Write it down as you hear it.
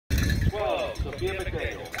Sophia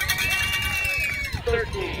McDaniel.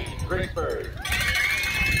 13, Grace Bird.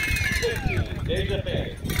 15, Deja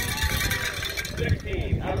Faye.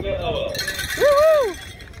 16, Abigail Owa.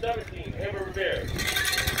 17, Amber Rivera.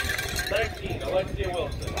 19, Alexia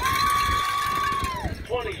Wilson.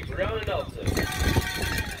 20, Brianna Nelson.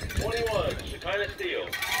 21, Shekinah Steele.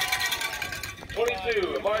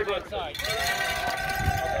 22, Amari Bunsen.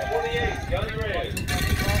 28, Yanni Reyes.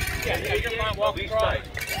 88, Lee Knight.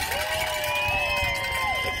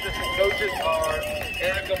 Assistant coaches are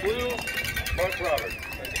Erica Blue, Mark Roberts.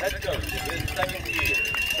 And head coach is his second year,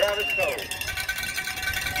 Travis Cole.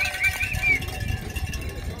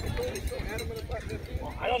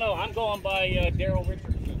 I don't know. I'm going by Daryl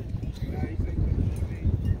Richards.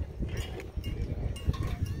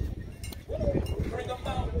 Bring them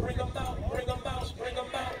out, bring them out, bring them out, bring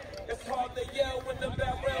them out. It's hard to yell when the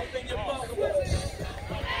bell rails in your mouth. Bring them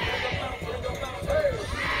out, bring them out, hey.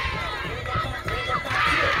 Bring them out, bring them out,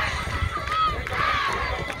 yeah.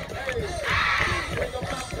 Bring them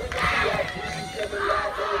out, bring them out,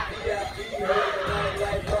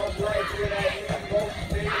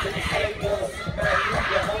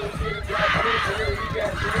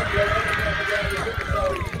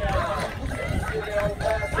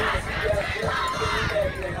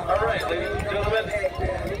 all right, ladies and gentlemen,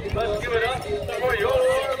 let's give it up for your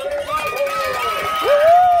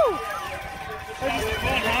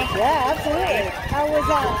Yeah, absolutely. How was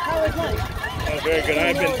lunch? That was very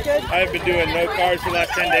good. I've been doing no carbs for the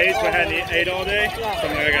last 10 days, but I hadn't ate all day, so I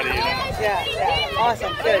got to eat them. Yeah.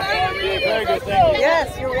 Awesome. Good. Very good. Thank you.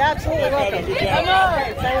 Yes, you're absolutely welcome. Good job. Come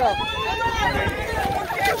on. Very well.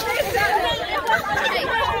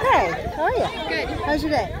 Hey, how are you? Good. How's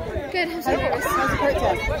your day? Good. I'm so nervous. How's the court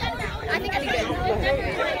test? I think I did good.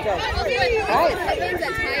 Good. All right. My phone's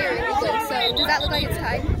at tire, so does that look like it's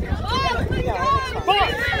tied? Yeah, that's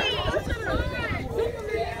fine.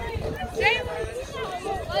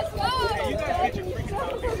 Let's go!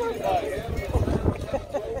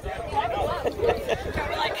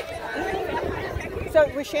 So,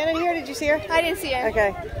 was Shannon here? Did you see her? I didn't see her.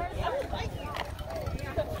 Okay.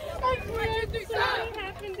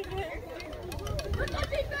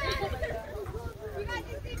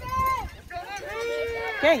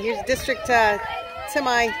 Okay, here's district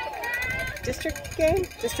semi-district game?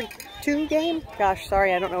 District 2 game? Gosh,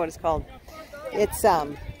 sorry, I don't know what it's called. It's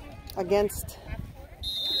against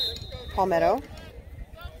Palmetto.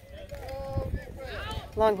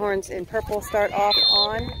 Longhorns in purple start off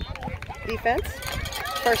on defense.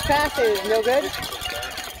 First pass is no good.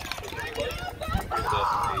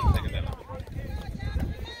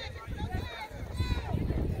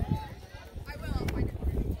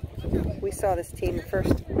 We saw this team the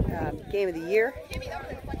first game of the year.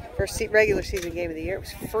 First regular season game of the year. It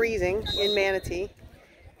was freezing in Manatee.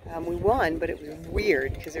 We won, but it was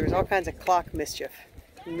weird because there was all kinds of clock mischief,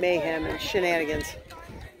 mayhem, and shenanigans.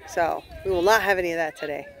 So we will not have any of that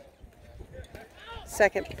today.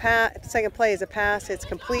 Second play is a pass. It's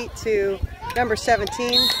complete to number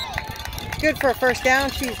 17. Good for a first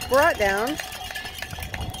down. She's brought down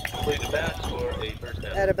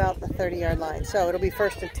at about the 30-yard line. So it'll be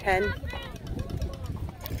 1st and 10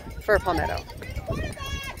 for Palmetto.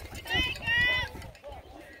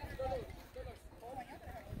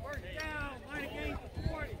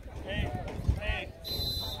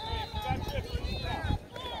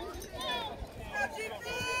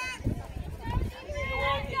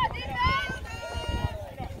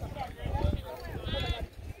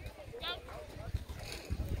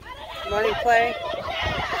 Running play.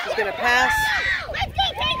 She's going to pass.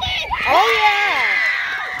 Oh, yeah!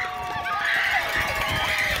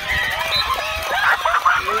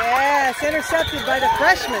 Yes, intercepted by the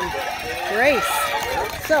freshman, Grace.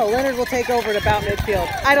 So, Leonard will take over at about midfield.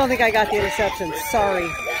 I don't think I got the interception. Sorry.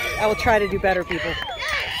 I will try to do better, people.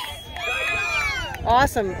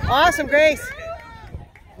 Awesome. Awesome, Grace.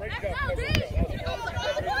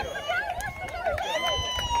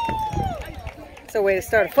 It's a way to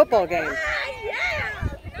start a football game.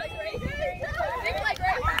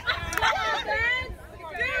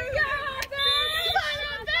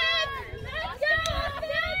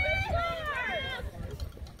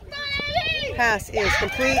 Pass is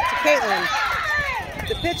complete to Caitlin.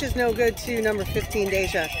 The pitch is no good to number 15,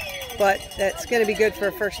 Deja, but that's going to be good for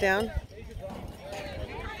a first down.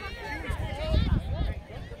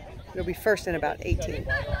 It'll be 1st and about 18.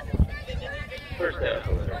 First down.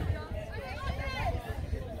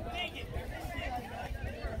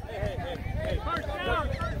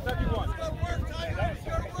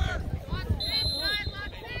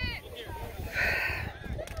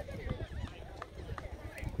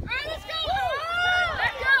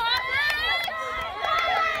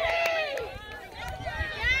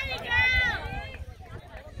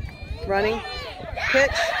 running.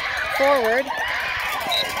 Pitch, forward.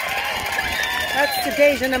 That's to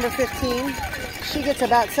Deja, number 15. She gets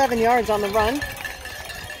about 7 yards on the run.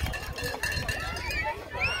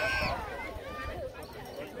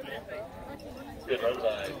 Good run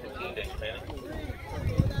by 15, Deja Manning.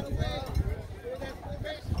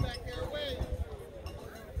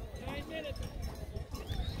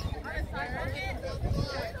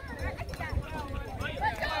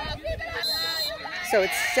 So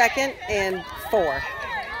it's 2nd and 4.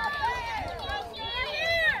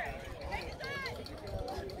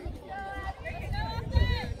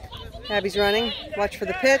 Abby's running. Watch for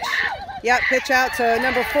the pitch. Yep, pitch out to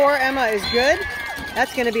number 4. Emma is good.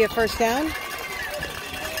 That's going to be a first down.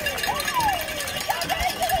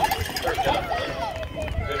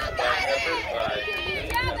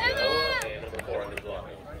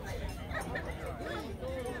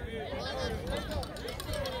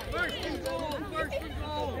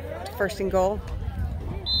 First and goal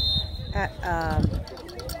at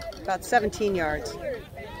about 17 yards.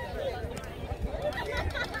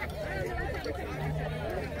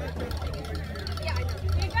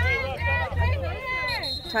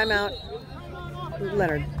 Timeout,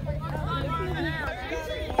 Lennard.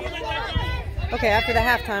 Okay, after the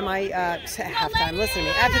halftime, listen to me.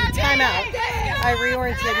 After the timeout, I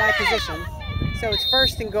reoriented my position. So it's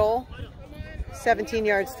first and goal, 17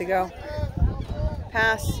 yards to go.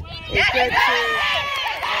 Pass is good to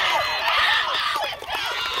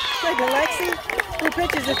Lexi, who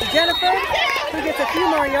pitches it to Jennifer, who gets a few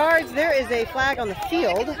more yards. There is a flag on the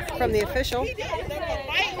field from the official.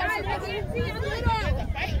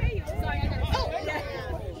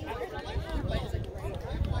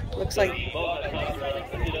 Looks like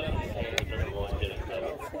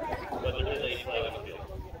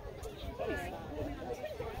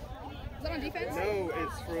No,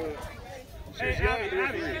 it's for... She's yelling at the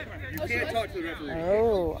referee. You can't talk to the referee.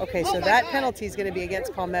 Oh, okay, so that penalty is going to be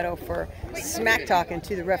against Palmetto for smack talking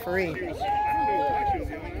to the referee.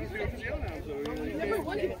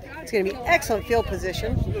 It's going to be excellent field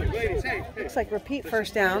position. Looks like repeat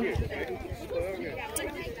first down.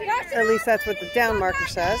 Or at least that's what the down marker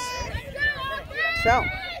says. So,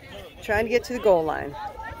 trying to get to the goal line.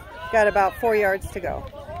 Got about 4 yards to go.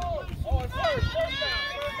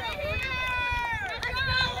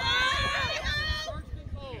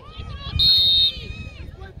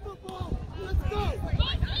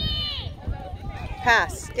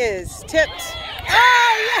 Pass is tipped.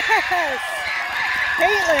 Oh, yes!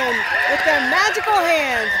 Caitlin with the magical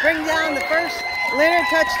hands bring down the first Lennard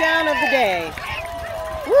touchdown of the day.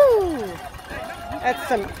 Woo! That's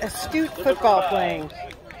some astute football playing.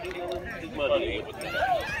 Good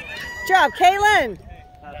job, Caitlin!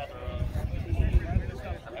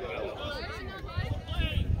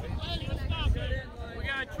 We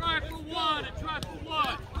got a try for one,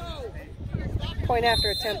 Point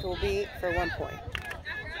after attempt will be for 1 point.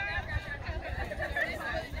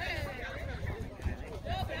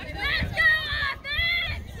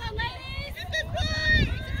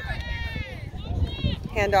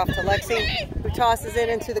 Hand off to Lexi, who tosses it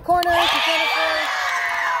into the corner to Jennifer.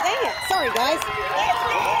 Dang it, sorry guys.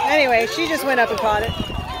 Anyway, she just went up and caught it.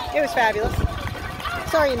 It was fabulous.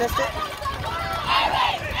 Sorry you missed it.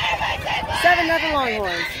 7-0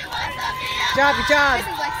 Longhorns. Job,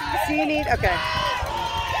 See you need, okay.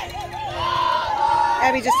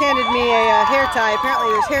 Abby just handed me a hair tie.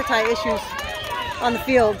 Apparently there's hair tie issues on the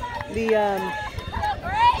field. The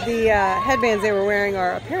headbands they were wearing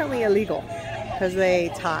are apparently illegal because they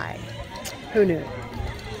tie. Who knew?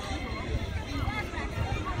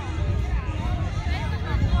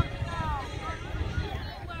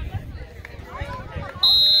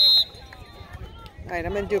 All right,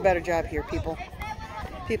 I'm going to do a better job here, people.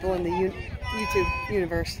 People in the YouTube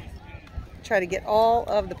universe. Try to get all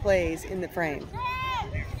of the plays in the frame.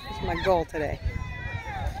 That's my goal today.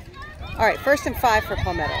 All right, 1st and 5 for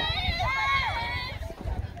Palmetto.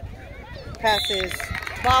 Pass is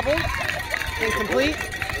bobbled, incomplete.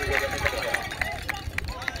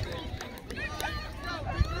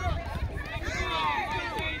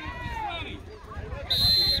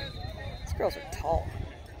 These girls are tall.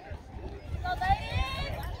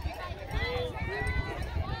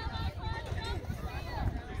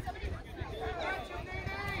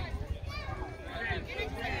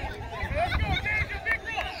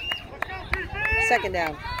 Second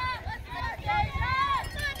down.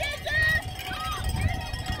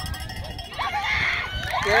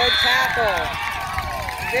 Good tackle.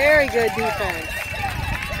 Very good defense.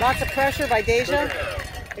 Lots of pressure by Deja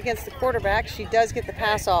against the quarterback. She does get the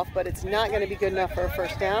pass off, but it's not going to be good enough for a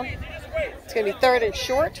first down. It's going to be 3rd and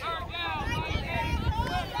short.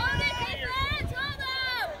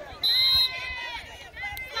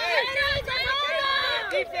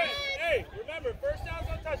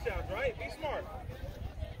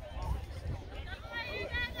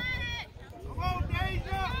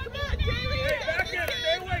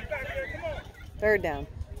 Third down.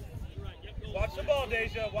 Watch the ball,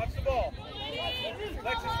 Deja. Watch the ball.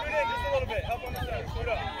 Lexi, scoot in just a little bit. Help on the side. Scoot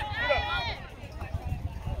up. Scoot up.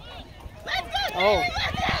 Oh.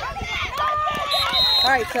 All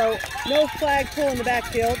right, so no flag pull in the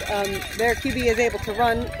backfield. Their QB is able to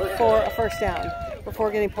run for a first down before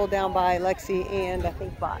getting pulled down by Lexi and I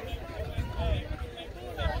think Bot.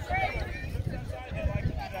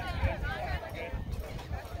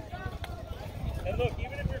 And look,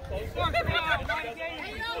 even if you're close,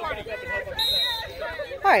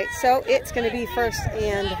 all right, so it's going to be first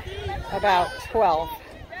and about 12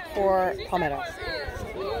 for Palmetto.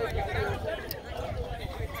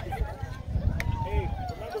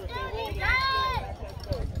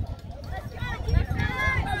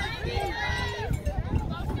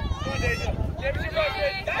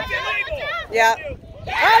 Yeah.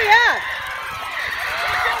 Oh, yeah.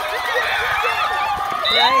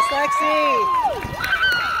 Nice, Lexi.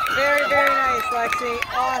 Very, very nice, Lexi.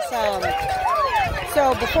 Awesome. So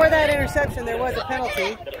before that interception, there was a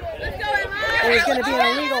penalty. It was going to be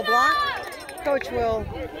an illegal block. Coach will...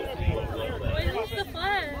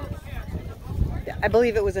 I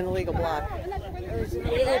believe it was an illegal block. It was an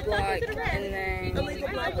illegal block, and then... Illegal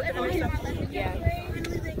block with an interception? Yeah.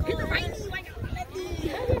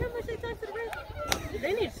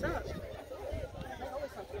 They need to stop.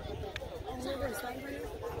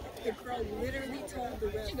 The girl literally told the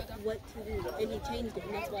ref what to do, and he changed it,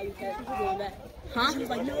 and that's why we kept going back. Huh? She was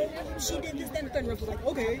like, no, she did this, then the third ref was like,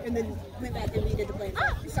 okay, and then went back and we did the play.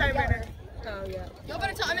 Sorry, Runner. Oh, yeah. Y'all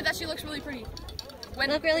better tell Emma that she looks really pretty. When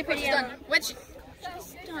Look really pretty, she's done. When she's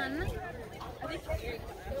done.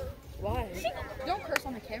 Why? Don't curse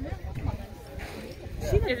on the camera. Come on.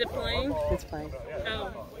 Is it playing? It's fine.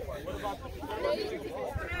 Oh.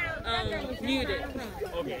 Mute it.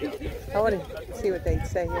 I want to see what they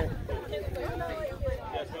say here.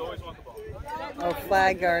 Oh,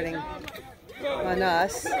 flag guarding on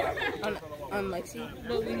us. On Lexi.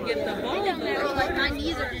 But we can get the ball. Like my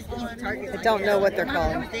knees are just easy targets. I don't know what they're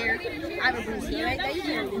calling. I have a bruise right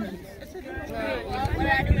there. What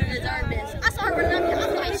I do is our business. I saw her running up. I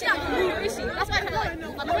was like, shit, where is she? That's why I kind of like,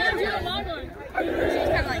 she was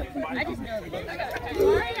kind of like, I just know.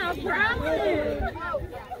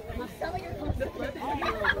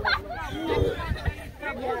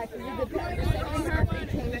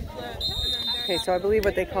 Okay, so I believe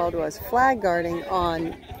what they called was flag guarding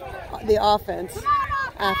on the offense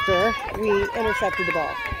after we intercepted the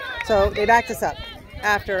ball. So they backed us up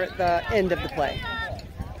after the end of the play.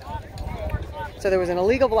 So there was an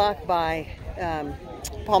illegal block by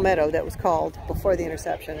Palmetto that was called before the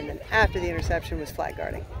interception, and then after the interception was flag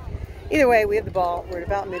guarding. Either way, we have the ball. We're at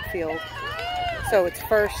about midfield. So it's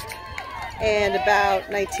first and about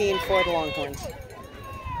 19 for the Longhorns.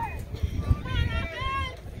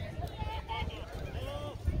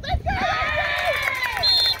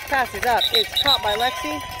 Pass is up. It's caught by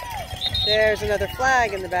Lexi. There's another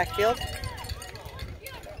flag in the backfield.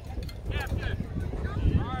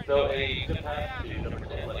 So a good pass to number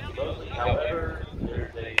 10, Lexi Mosley. However,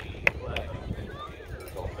 there's a flag.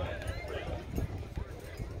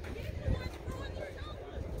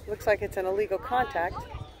 Looks like it's an illegal contact.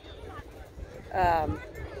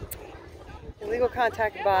 Illegal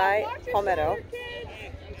contact by Palmetto.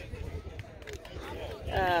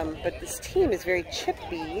 But this team is very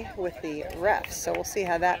chippy with the refs, so we'll see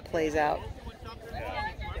how that plays out.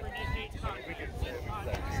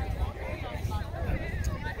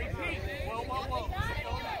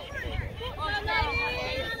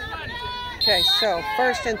 Okay, so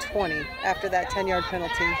first and 20 after that 10-yard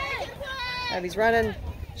penalty. Abby's running.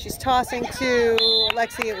 She's tossing to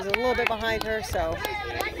Lexi. It was a little bit behind her, so.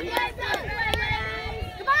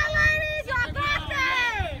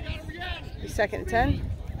 Second and 10.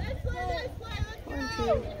 1, 2,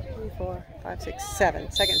 3, 4, 5, 6,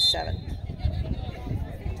 7. Second and 7.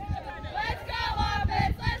 Let's go,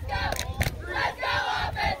 offense! Let's go! Let's go,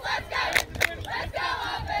 offense! Let's go! Let's go,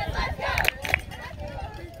 offense! Let's go!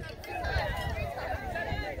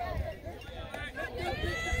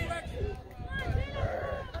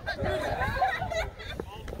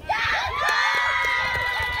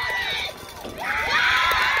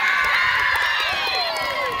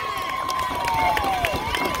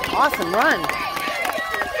 Awesome run.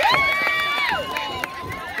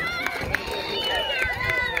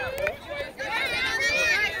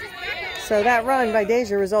 So that run by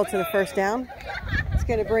Deja results in a first down. It's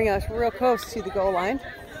going to bring us real close to the goal line.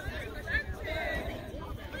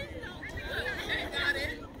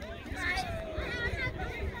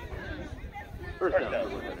 First down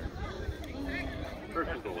for Lennard. First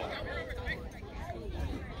and goal.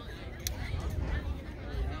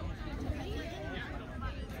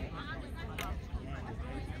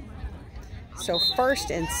 So 1st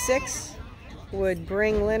and 6 would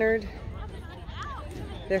bring Lennard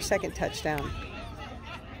their second touchdown.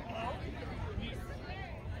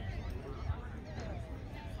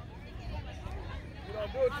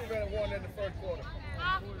 Don't do it 2 minute one in the first quarter.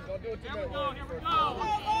 Don't do it 2 minute one in the first quarter.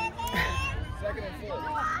 2nd and 4.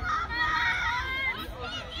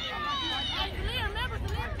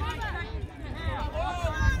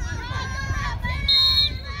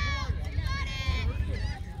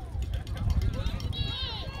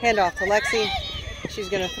 Handoff to Lexi. She's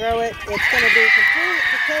going to throw it. It's going to be complete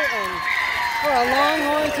to Caitlin for a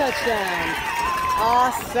Longhorn touchdown.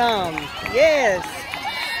 Awesome. Yes.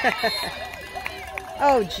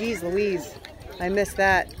 Oh, geez Louise. I missed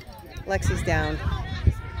that. Lexi's down.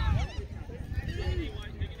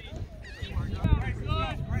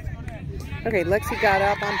 Okay, Lexi got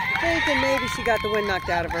up. I'm thinking maybe she got the wind knocked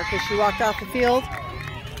out of her because she walked off the field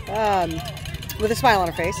with a smile on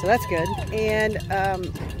her face, so that's good. And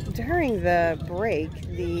during the break,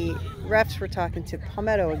 the refs were talking to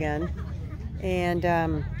Palmetto again, and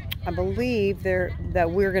I believe that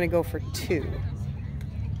we're going to go for 2.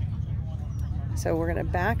 So we're going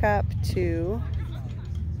to back up to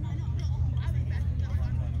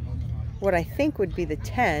what I think would be the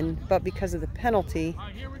 10, but because of the penalty. All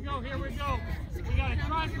right, here we go, here we go. We got a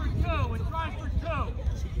try for 2, a try for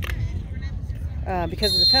 2.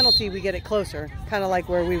 Because of the penalty, we get it closer, kind of like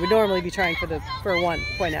where we would normally be trying for 1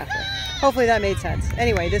 point after. Hopefully that made sense.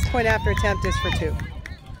 Anyway, this point after attempt is for 2.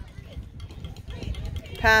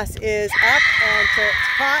 Pass is up and it's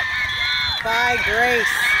caught by Grace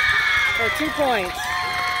for 2 points.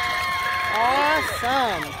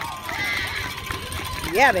 Awesome.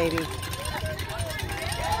 Yeah, baby.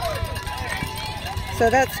 So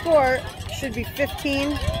that score should be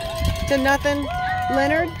 15-0,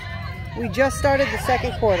 Lennard. We just started the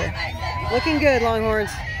second quarter. Looking good,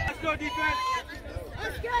 Longhorns. Let's go, defense.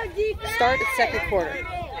 Let's go, defense. Start at second quarter.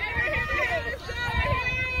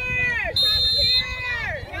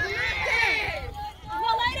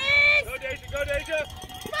 Go, Deja. Go, Deja.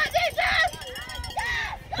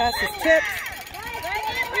 Pass is tipped.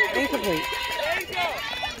 Incomplete. There you go.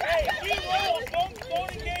 Hey, she rolls.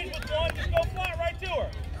 Don't engage with one. Just go flat right to her.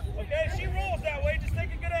 Okay? She rolls that way. Just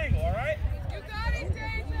take a good angle, all right? You got it,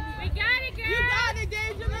 Deja. We got it, girl. You got it,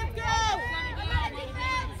 Deja. Let's go.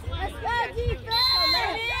 Let's go, defense.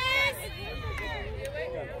 Ladies.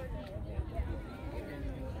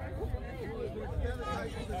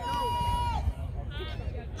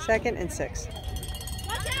 2nd and 6.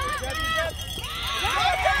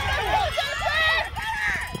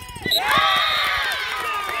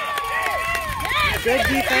 Good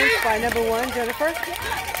defense by number 1, Jennifer.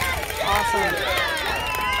 Awesome.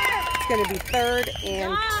 It's going to be 3rd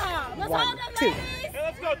and 2. Hey,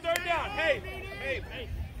 let's go. 3rd down. Hey.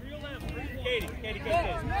 Katie, go.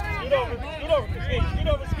 Scoot over. Katie, scoot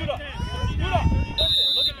over. Scoot up. Listen,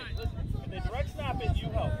 look at me. Listen. If they direct snap it, you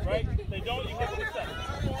help, right? If they don't, you help with the second.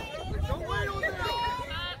 Don't wait on that.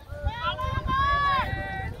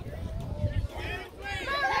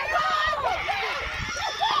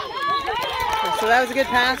 So that was a good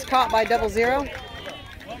pass, caught by 00.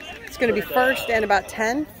 It's going to be 1st and about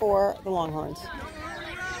 10 for the Longhorns.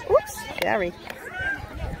 Oops, sorry.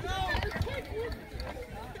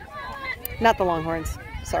 Not the Longhorns.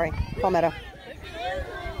 Sorry, Palmetto.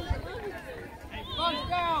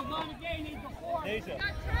 Deja,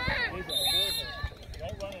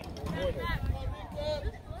 don't run it. Avoid her.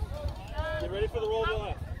 Get ready for the roll to the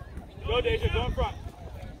left. Go, Deja. Go in front.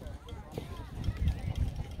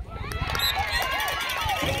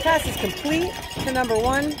 Pass is complete to number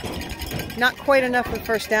 1. Not quite enough for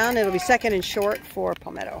 1st down. It'll be 2nd and short for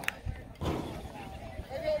Palmetto.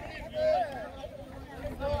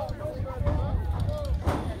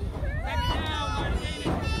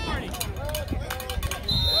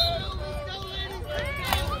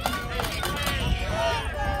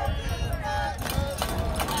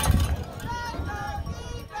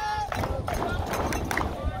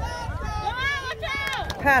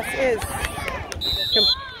 Pass is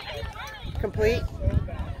complete.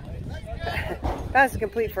 Pass is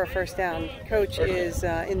complete for a 1st down. Coach is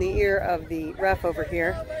in the ear of the ref over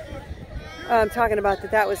here, talking about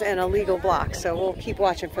that was an illegal block. So we'll keep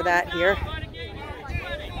watching for that here.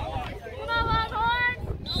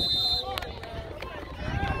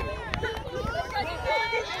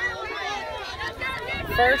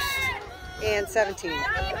 First and 17.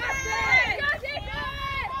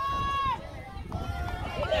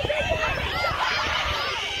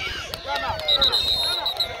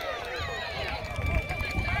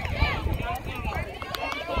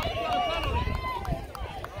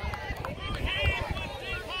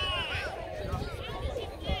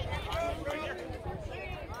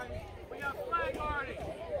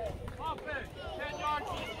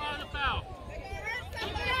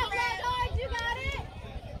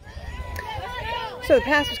 So the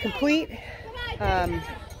pass was complete at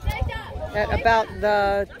about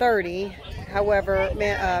the 30. However,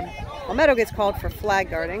 Palmetto gets called for flag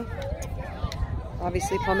guarding.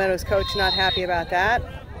 Obviously, Palmetto's coach not happy about that.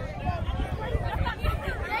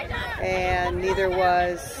 And neither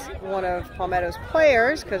was one of Palmetto's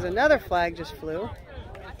players, because another flag just flew.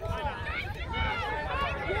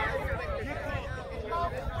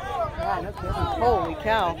 Wow, no kidding. Holy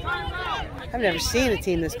cow. I've never seen a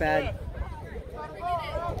team this bad.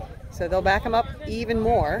 So they'll back them up even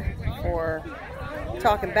more for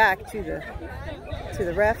talking back to the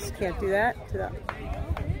refs. Can't do that.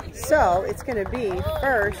 So it's going to be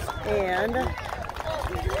 1st and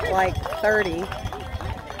like 30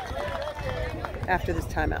 after this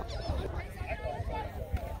timeout.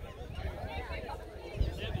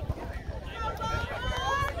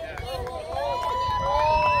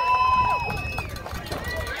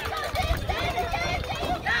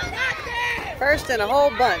 First and a whole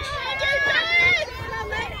bunch.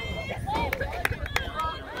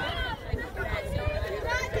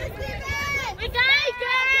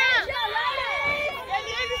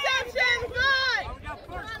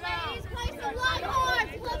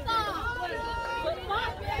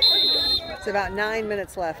 It's about 9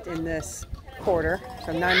 minutes left in this quarter,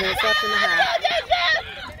 so 9 minutes left in the half.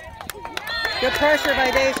 Good pressure by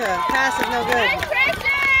Deja. Pass is no good.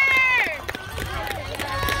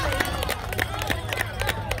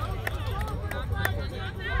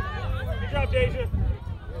 Good job, Deja.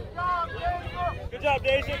 Good job,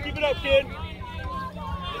 Deja. Keep it up, kid.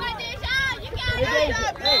 Hey, Deja.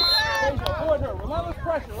 Hey, Deja, avoid her. Relentless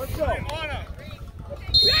pressure. Let's go.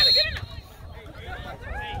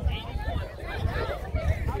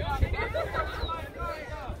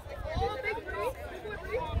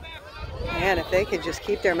 Man, if they could just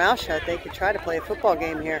keep their mouth shut, they could try to play a football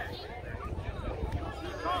game here.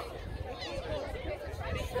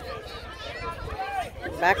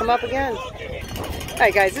 Back them up again. All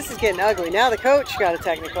right, guys, this is getting ugly. Now the coach got a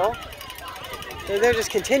technical. So they're just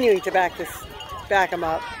continuing to back them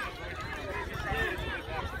up.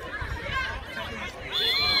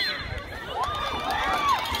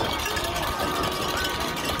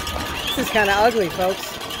 This is kind of ugly,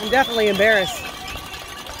 folks. I'm definitely embarrassed.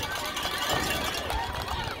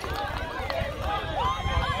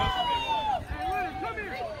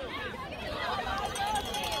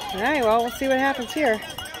 All right, well, we'll see what happens here.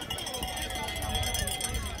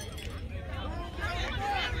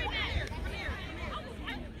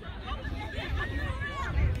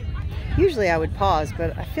 Usually I would pause,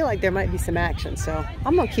 but I feel like there might be some action, so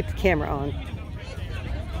I'm going to keep the camera on.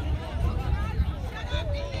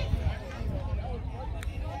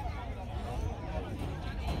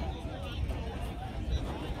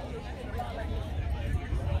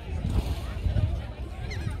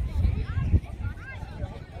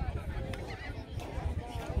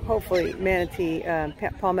 Hopefully Manatee,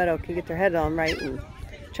 Palmetto can get their head on right and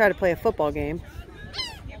try to play a football game.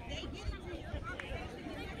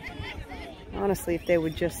 Honestly, if they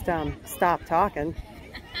would just stop talking.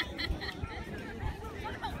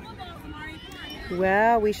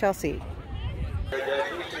 Well, we shall see.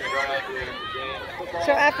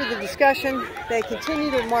 So after the discussion, they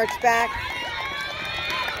continue to march back.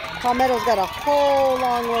 Palmetto's got a whole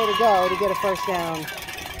long way to go to get a first down.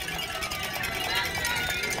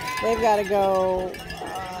 They've got to go,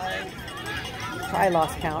 I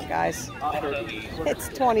lost count, guys. It's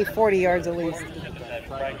 20, 40 yards at least.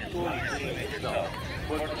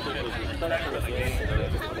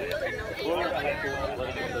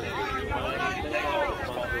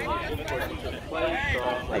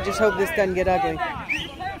 I just hope this doesn't get ugly.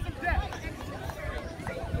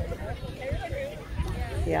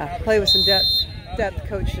 Yeah, play with some depth,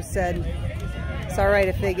 coach just said. It's all right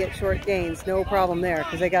if they get short gains, no problem there,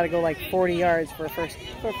 because they got to go like 40 yards for a first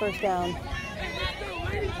down.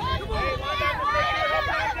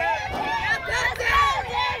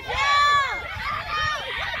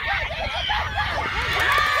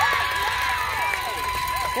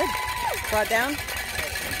 Good. Brought down.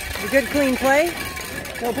 A good clean play.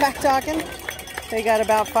 No back talking. They got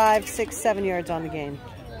about 5, 6, 7 yards on the game.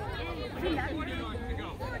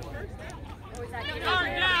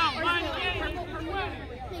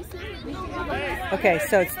 Okay,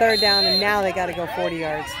 so it's third down, and now they got to go 40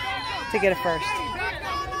 yards to get a first.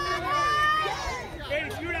 Katie,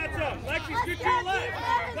 scoot out some. Lexi, scoot to your left.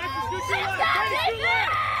 Lexi, scoot to your left. Katie, scoot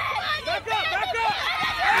left. Back up, back up.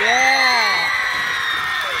 Yeah.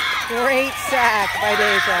 Great sack by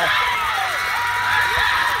Deja.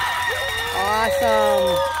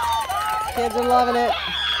 Awesome. Kids are loving it.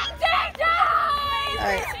 All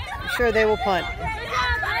right, I'm sure they will punt.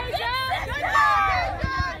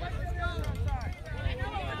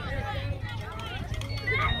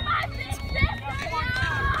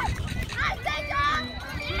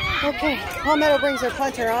 Okay, Palmetto brings their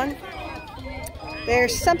punter on.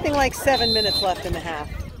 There's something like 7 minutes left in the half.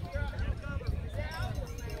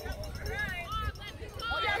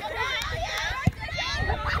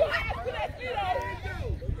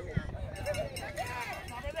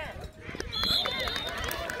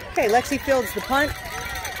 Okay, Lexi fields the punt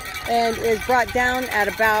and is brought down at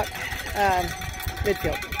about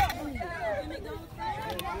midfield.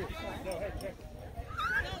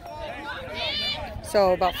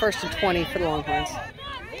 So about 1st and 20 for the Longhorns.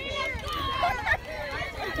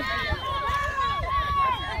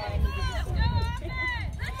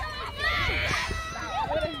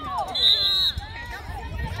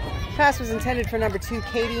 Pass was intended for number 2,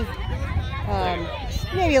 Katie.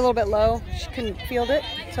 Maybe a little bit low. She couldn't field it,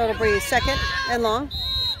 so it'll be 2nd and long.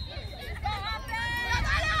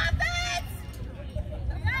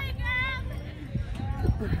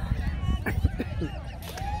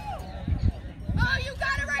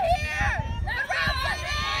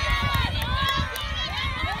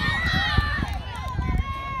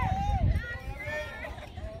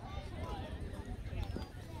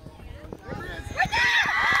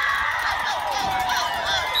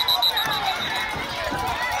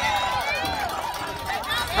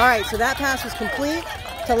 All right, so that pass was complete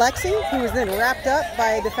to Lexi, who was then wrapped up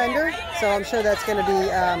by a defender. So I'm sure that's going to be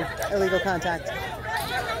illegal contact.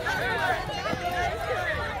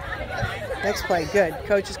 Next play, good.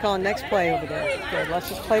 Coach is calling next play over there. Good, let's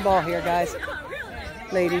just play ball here, guys.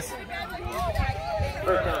 Ladies.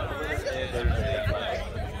 First down for minutes, and there's a flag.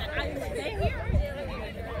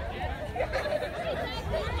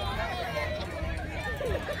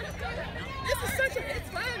 This is such a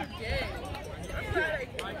fun game.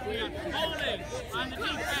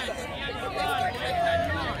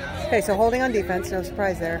 Okay, so holding on defense, no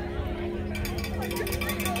surprise there.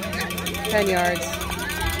 10 yards.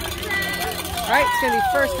 All right, it's going to be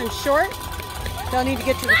 1st and short. They'll need to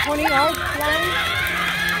get to the 20-yard line.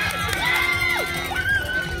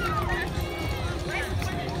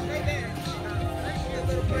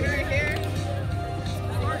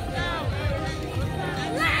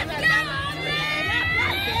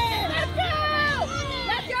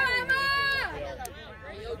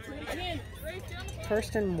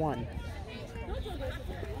 First and 1.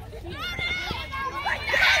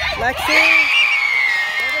 Lexi.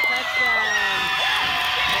 Touchdown.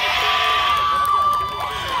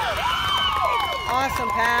 Awesome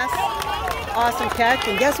pass. Awesome catch.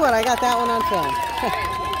 And guess what? I got that one on film.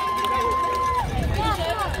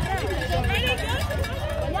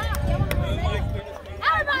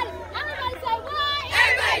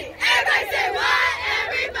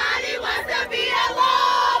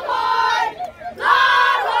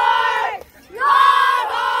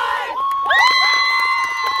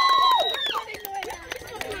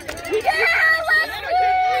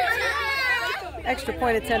 Extra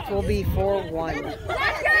point attempt will be 4-1.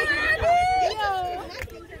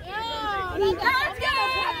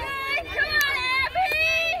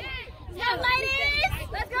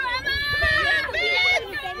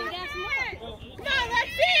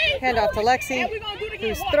 Hand off to Lexi,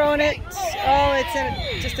 who's throwing it. Oh, it's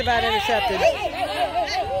just about intercepted.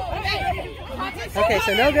 Okay,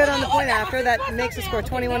 so no good on the point after. That makes the score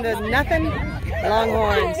 21-0.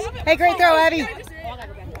 Longhorns. Hey, great throw, Abby.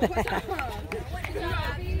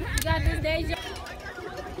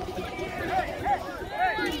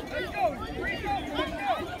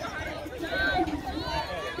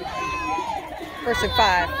 First and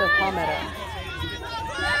 5 for Palmetto.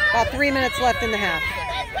 About 3 minutes left in the half.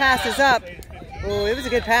 Pass is up. Oh, it was a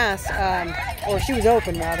good pass. Or she was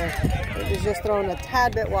open, rather. It was just thrown a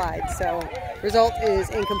tad bit wide. So, result is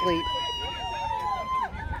incomplete.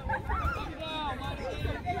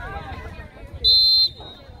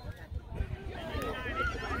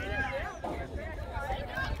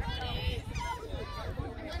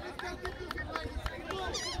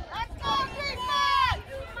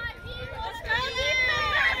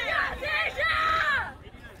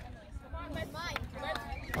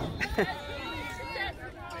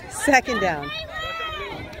 Second down.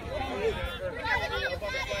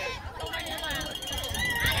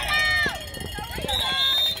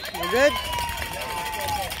 We're good.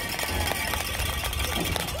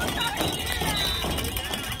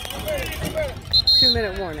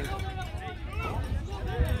 Two-minute warning.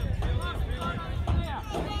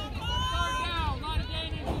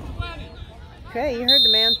 Okay, you heard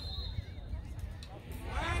the man.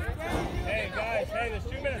 Hey guys, hey, there's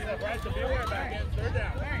 2 minutes left, right? So be aware back in. 3rd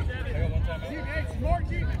down. I got one time out.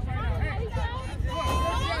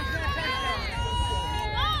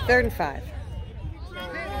 3rd and 5.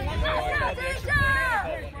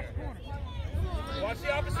 Watch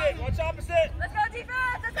the opposite. Watch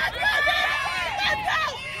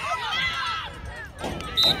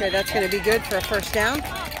Okay, that's going to be good for a first down.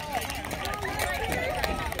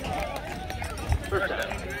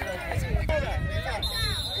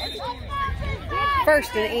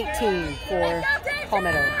 First and 18 for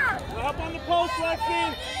Palmetto. Up on the post,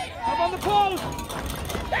 Lexi. Up on the post.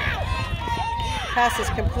 Pass is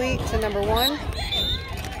complete to number 1.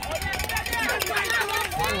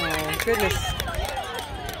 Oh, goodness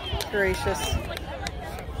gracious.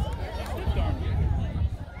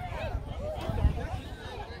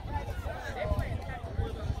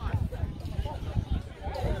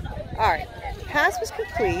 All right, pass was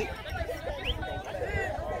complete.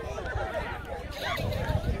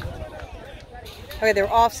 Okay, there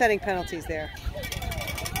were offsetting penalties there.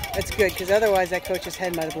 That's good, because otherwise that coach's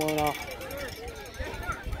head might have blown off.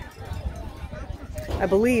 I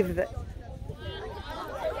believe that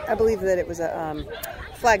it was a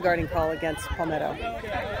flag guarding call against Palmetto.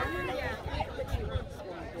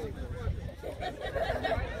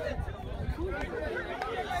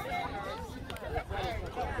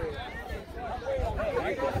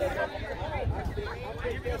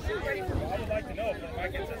 I would like to know if my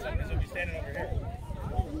kid said something, he'll be standing over here.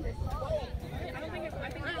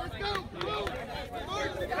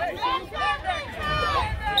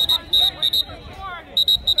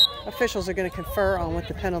 Officials are going to confer on what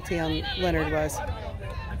the penalty on Lennard was.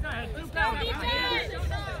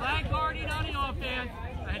 Flag guarding on the offense.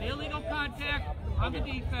 I had illegal contact on the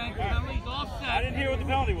defense. Penalty's offset. I didn't hear what the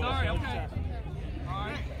penalty was. Sorry, okay. All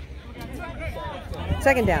right.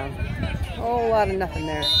 Second down. A whole lot of nothing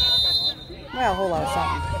there. Well, a whole lot of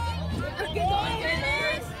something.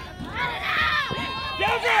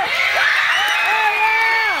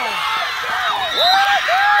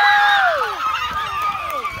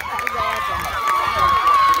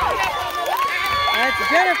 That's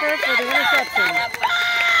Jennifer for the interception.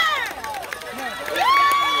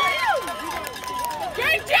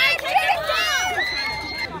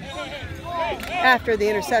 After the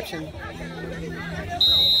interception.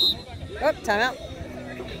 Oh, timeout.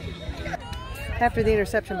 After the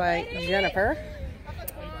interception by Jennifer,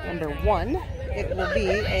 number 1, it will be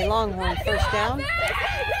a Longhorn first down.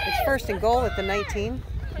 It's first and goal at the 19.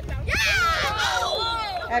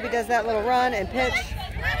 Abby does that little run and pitch.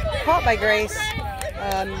 Caught by Grace.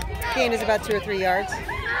 Gain is about 2 or 3 yards.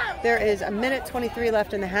 There is 1:23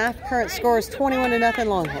 left in the half. Current score is 21-0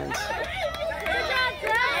 Longhorns.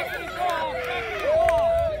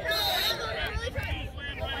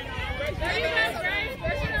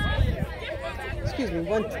 Excuse me,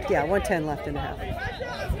 1:10 left in the half.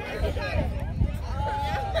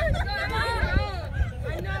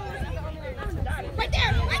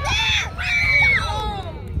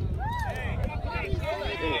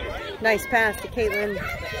 Nice pass to Caitlin.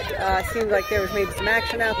 Seemed like there was maybe some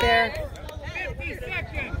action out there.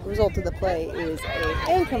 The result of the play is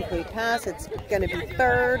an incomplete pass. It's going to be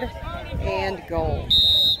 3rd and goal.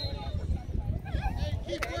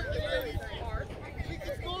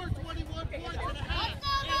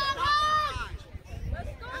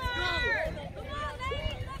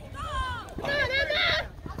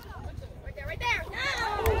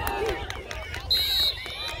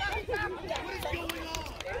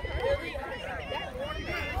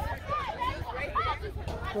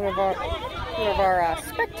 One of our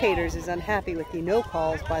spectators is unhappy with the no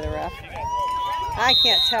calls by the ref. I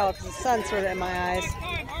can't tell because the sun's sort of in my eyes.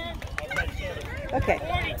 Okay.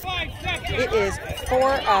 It is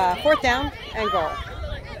 4th down and goal.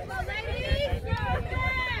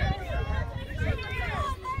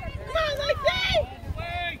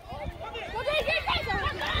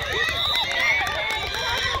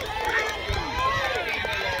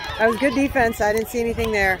 That was good defense. I didn't see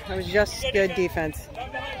anything there. It was just good defense.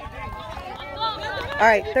 All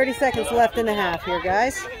right, 30 seconds left in the half here,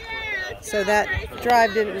 guys. So that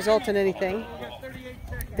drive didn't result in anything.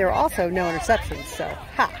 There were also no interceptions, so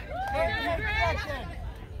ha.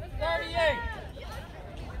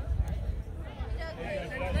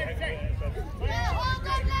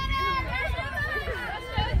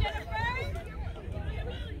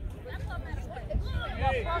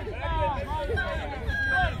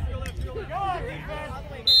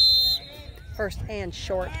 First and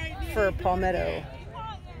short for Palmetto.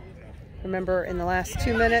 Remember, in the last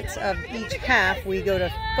 2 minutes of each half, we go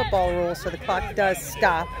to football rules, so the clock does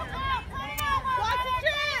stop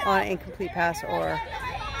on an incomplete pass or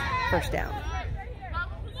first down.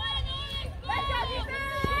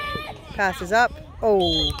 Pass is up. Oh,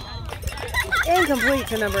 incomplete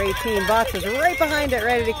to number 18. Box is right behind it,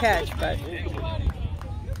 ready to catch, but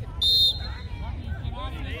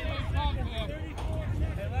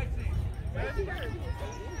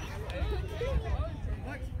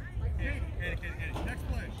Next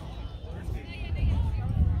play.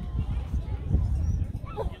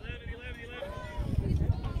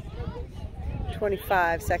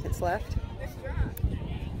 25 seconds left.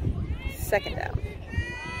 Second down.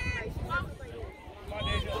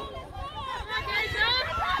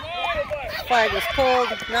 Flag was pulled,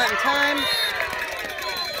 not in time.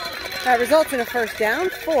 That results in a first down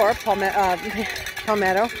for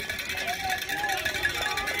Palmetto.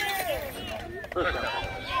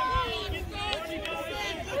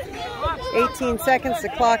 "18 seconds, the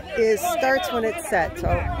clock starts when it's set." So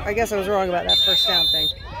I guess I was wrong about that first down thing.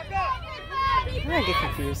 I get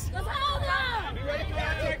confused.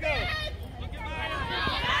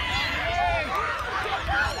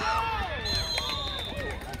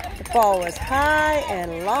 The ball was high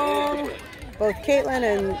and long. Both Caitlin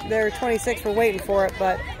and their 26 were waiting for it,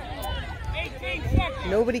 but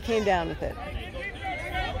nobody came down with it.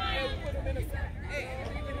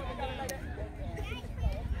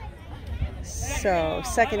 So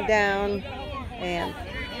second down and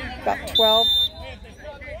about 12.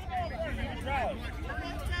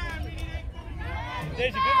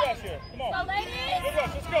 Daisy, good rush here. Come on. Good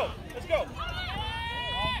rush. Let's go. Let's go.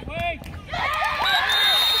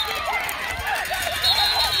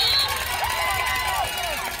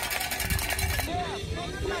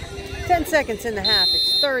 10 seconds in the half.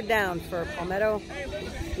 It's third down for Palmetto.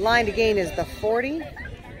 Line to gain is the 40.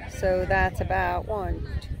 So that's about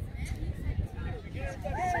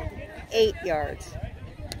 8 yards.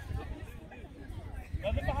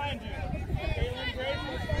 Nothing behind you.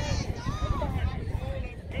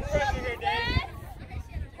 Good pressure here, Dave.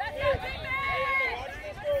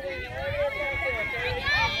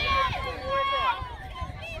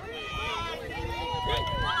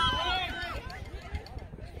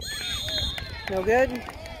 No good.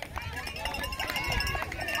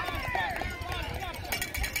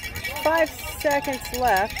 5 seconds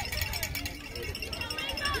left.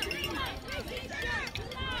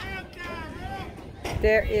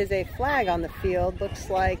 There is a flag on the field. Looks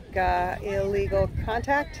like illegal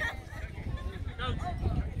contact.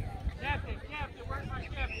 Captain, where's my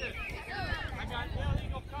captain? I got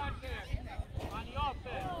illegal contact on the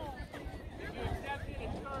offense. If you accept it,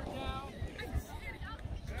 it's third down.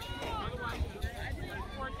 Otherwise,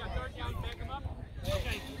 third down, back him up.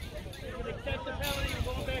 Okay. You would accept the penalty, you're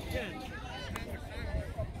going back 10.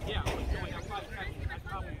 Yeah, I was going. That's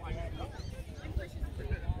probably why.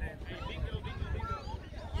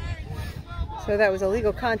 So that was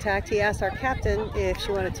illegal contact. He asked our captain if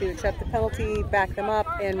she wanted to accept the penalty, back them up,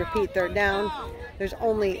 and repeat third down. There's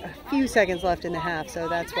only a few seconds left in the half, so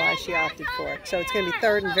that's why she opted for it. So it's going to be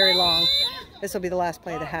third and very long. This will be the last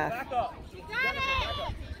play of the half. Back up.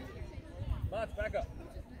 Back up.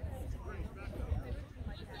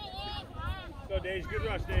 Go, Deja. Good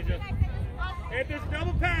rush, Deja. Hey, if there's a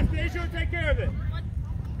double pass, Deja will take care of it.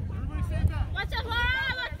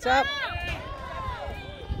 What's up?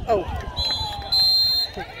 Oh.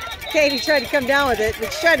 Katie tried to come down with it,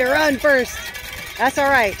 but she tried to run first. That's all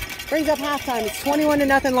right. Brings up halftime. It's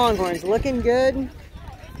 21-0 Longhorns. Looking good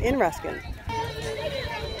in Ruskin.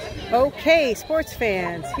 Okay, sports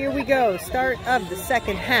fans, here we go. Start of the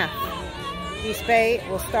second half. East Bay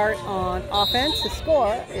will start on offense. The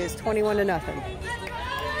score is 21-0.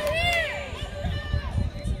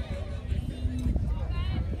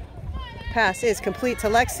 Pass is complete to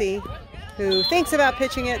Lexi, who thinks about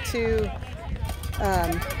pitching it to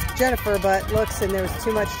Jennifer, but looks and there was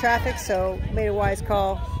too much traffic, so made a wise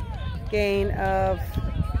call. Gain of,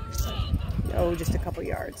 just a couple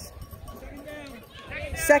yards.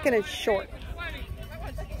 Second and short.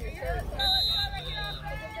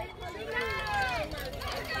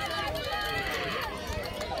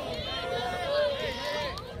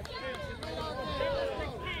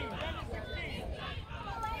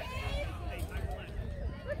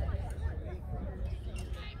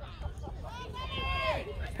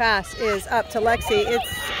 Pass is up to Lexi.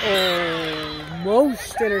 It's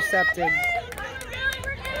almost intercepted.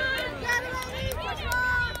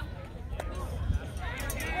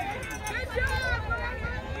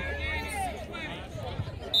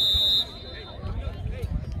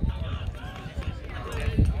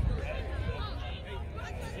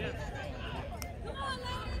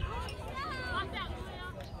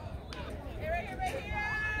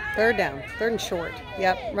 Third down, third and short.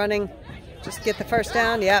 Yep, running. Just get the first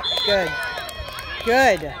down. Yep, good.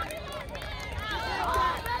 Good.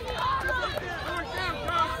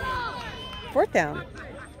 Fourth down.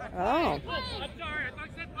 Oh.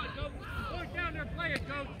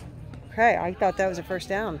 Okay, I thought that was a first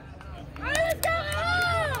down.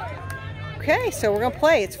 Okay, so we're going to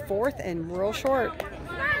play. It's fourth and real short.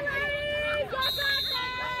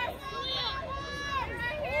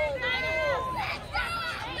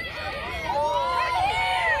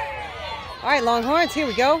 All right, Longhorns, here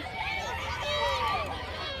we go.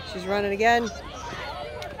 She's running again. The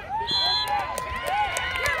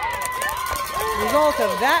result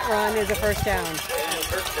of that run is a first down.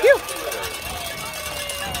 Phew.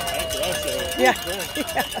 Yeah.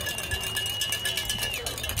 Yeah.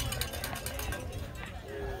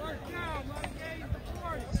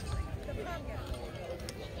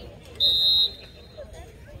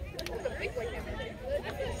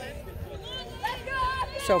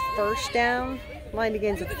 So first down, line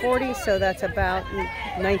begins at 40, so that's about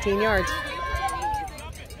 19 yards.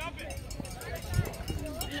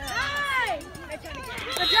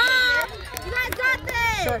 Good job! You guys got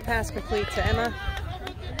this! Short pass complete to Emma.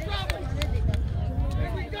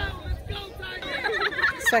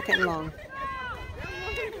 Second and long.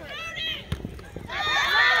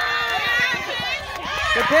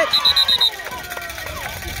 Good pitch.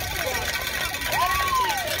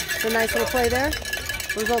 It's a nice little play there.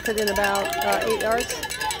 Resulted in about 8 yards.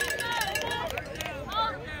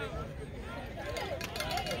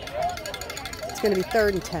 It's going to be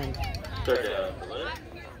 3rd and 10. Third down.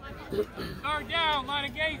 Third down, line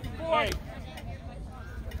of gate, 40.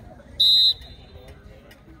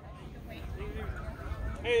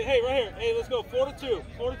 Hey, right here. Hey, let's go. 4-2.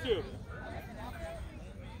 4-2.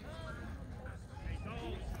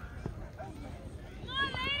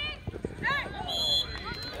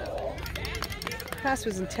 Pass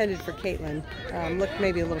was intended for Caitlin. Looked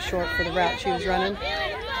maybe a little short for the route she was running.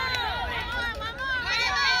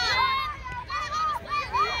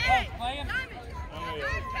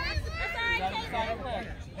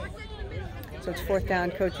 So it's 4th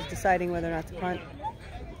down. Coach is deciding whether or not to punt.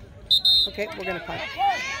 Okay, we're going to punt.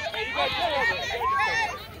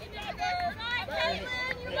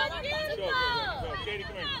 Katie,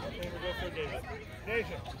 come here. We'll go for David.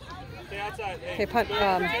 Nation, stay outside. Okay,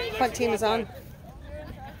 punt team is on.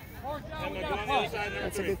 Emma, go on the other side.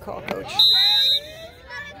 That's a good call, Coach.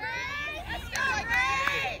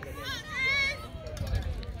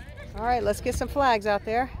 All right, let's get some flags out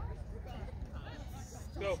there.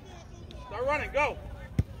 Go. Start running. Go.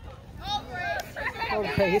 Hold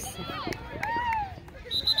race.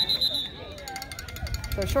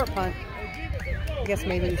 So short punt. I guess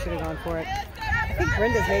maybe we should have gone for it. I think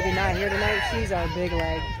Brenda's maybe not here tonight. She's our big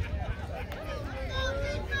leg.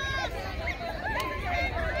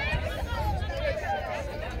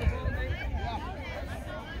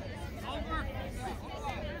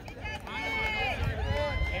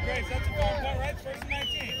 Hey, Grace, that's a ball punt, right? It's 1st and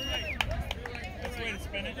 19. That's the way to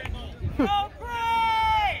spin it. Go,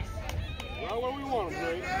 Grace! Right where we want them,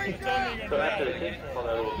 Grace. Tell me you're So going after to the kick,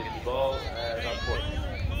 Palmetto will get the ball and on fourth.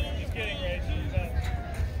 Just kidding, Grace.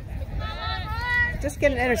 Just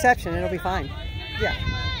get an interception. It'll be fine. Yeah.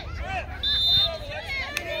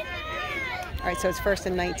 All right, so it's 1st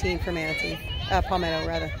and 19 for Manatee. Palmetto,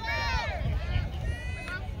 rather.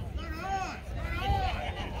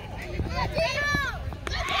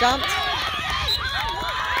 Dumped.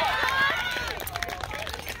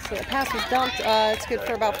 So the pass was dumped. It's good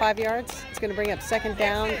for about 5 yards. It's going to bring up 2nd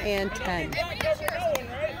down and 10. They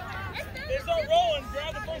start rolling.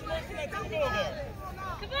 Grab the first person that's in the middle there.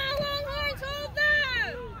 Come on, Longhorns, hold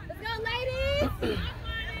them! Let's go, ladies!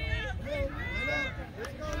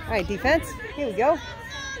 All right, defense. Here we go.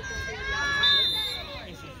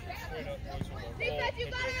 Defense, you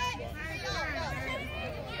got it!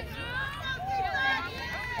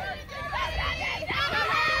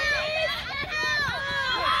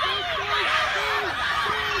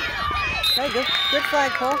 Okay, good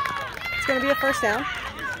flag pull. It's going to be a 1st down.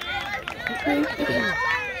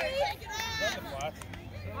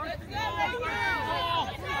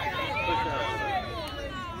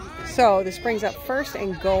 So this brings up 1st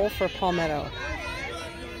and goal for Palmetto.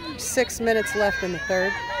 6 minutes left in the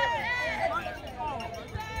 3rd.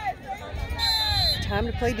 Time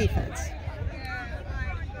to play defense.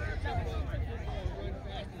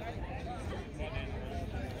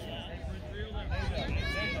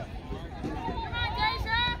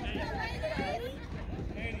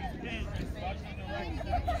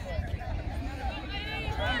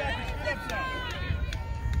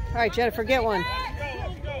 All right, Jennifer, get one.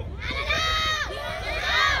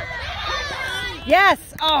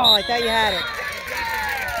 Yes! Oh, I thought you had it.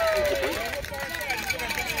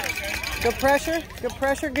 Good pressure,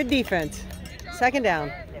 good defense. 2nd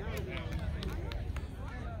down.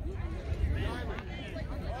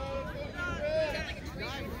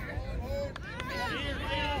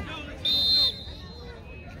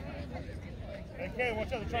 Okay,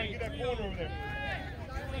 watch out. They're trying to get that corner over there.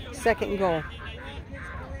 2nd and goal.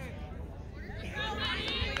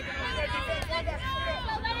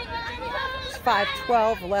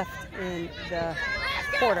 5:12 left in the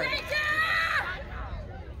quarter.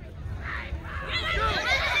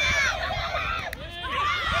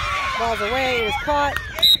 Ball's away, it is caught.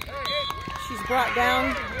 She's brought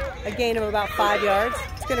down a gain of about 5 yards.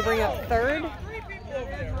 It's going to bring up third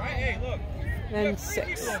and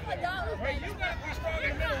 6. Right, you got to be strong in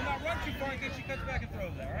the middle and not run too far in case she cuts back and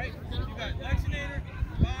throws that, all right? You got Lexinator,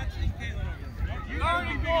 Botch, and Caitlin over there. Third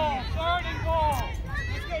and goal, third and goal.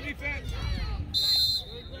 Let's go, defense.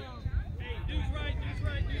 Hey, dude's right, dude's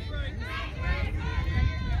right, dude's right.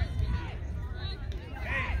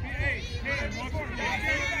 Hey, Caitlin, one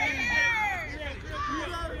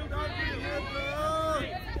more.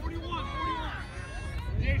 41.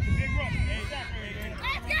 Here's a big rush. Hey,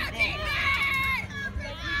 let's go, defense.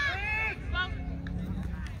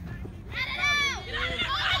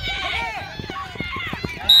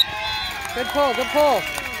 Good pull, good pull. All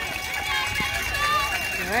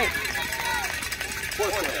right. A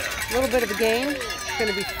little bit of a gain. It's going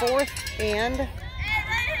to be 4th and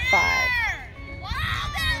 5.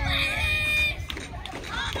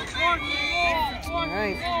 All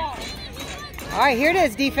right. All right, here it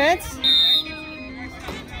is, defense.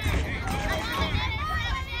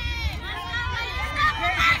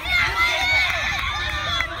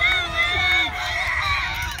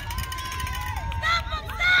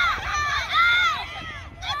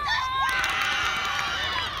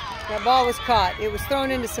 That ball was caught. It was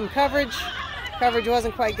thrown into some coverage. Coverage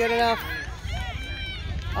wasn't quite good enough.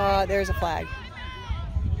 There's a flag.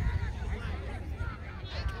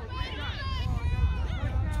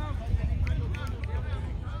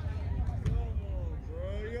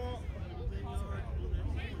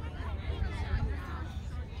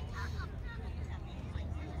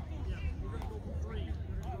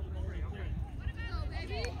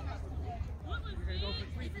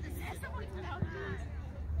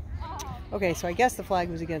 Okay, so I guess the flag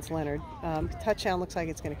was against Lennard. Touchdown looks like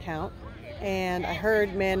it's going to count. And I heard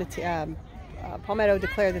Palmetto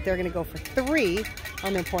declare that they're going to go for 3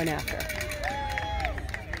 on their point after.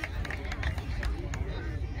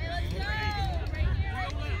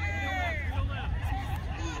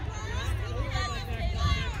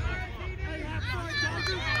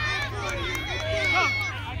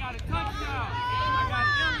 I got a touchdown. I got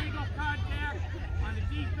illegal contact on the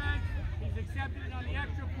defense. He's accepted it on the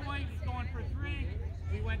extra point. He's going for 3.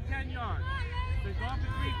 We went 10 yards. So he's going for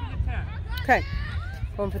 3 from the 10. Okay,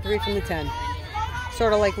 going for 3 from the 10.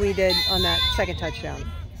 Sort of like we did on that second touchdown.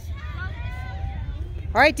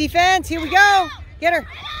 All right, defense, here we go. Get her.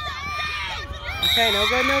 Okay, no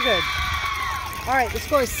good, no good. All right, the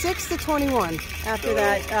score is 6-21 after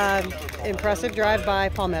that impressive drive by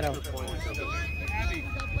Palmetto.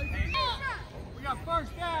 We got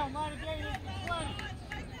first down. Line of game is 20.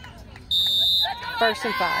 1st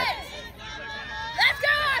and 5. Let's go,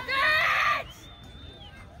 offense!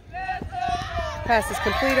 Pass is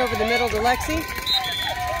complete over the middle to Lexi.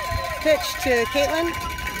 Pitch to Caitlin.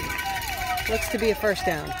 Looks to be a first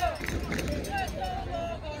down.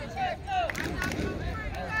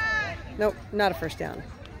 Nope, not a first down.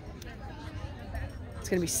 It's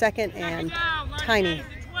going to be 2nd and tiny.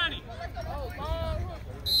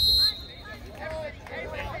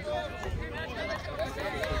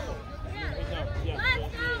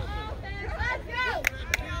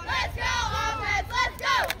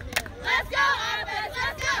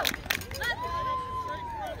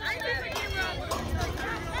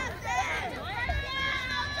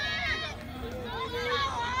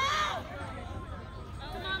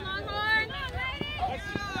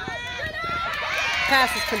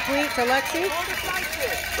 Pass is complete to Lexi.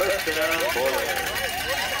 First down,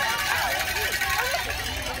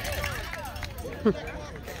 Boyer.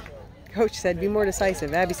 Coach said, be more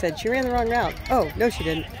decisive. Abby said, she ran the wrong route. Oh, no, she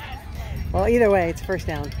didn't. Well, either way, it's first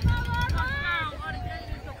down.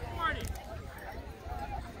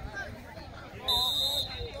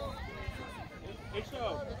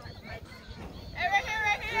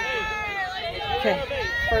 Okay,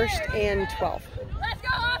 1st and 12. Let's go,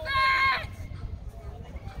 offense!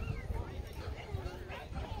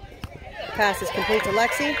 Pass is complete to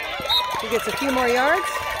Lexi. He gets a few more yards.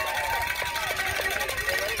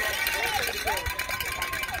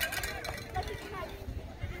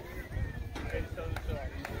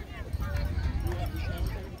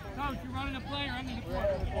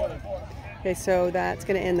 Okay, so that's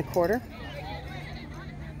going to end the quarter.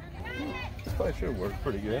 This probably should work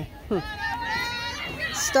pretty good.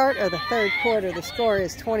 Start of the 3rd quarter, the score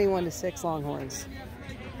is 21-6 Longhorns.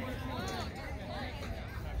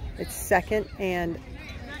 It's 2nd and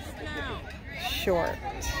short.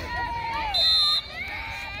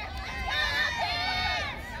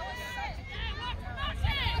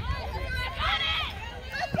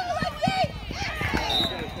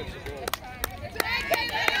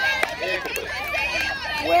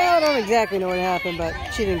 exactly know what happened, but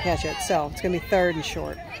she didn't catch it. So it's going to be 3rd and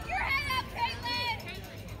short.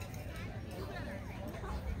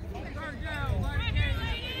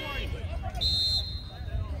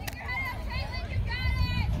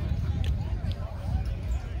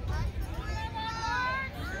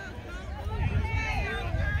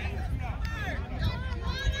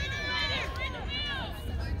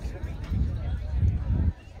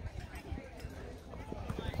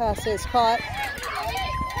 Pass is caught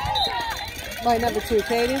by number 2,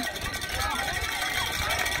 Katie.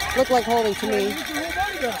 Looked like holding to me.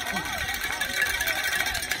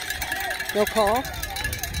 No call.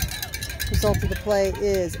 Result of the play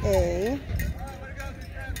is a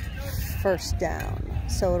first down.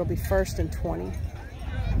 So it'll be 1st and 20.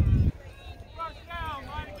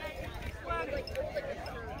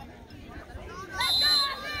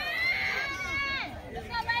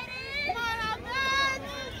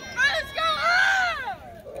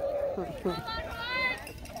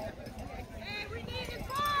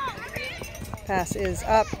 Pass is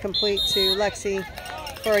up, complete to Lexi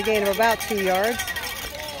for a gain of about 2 yards.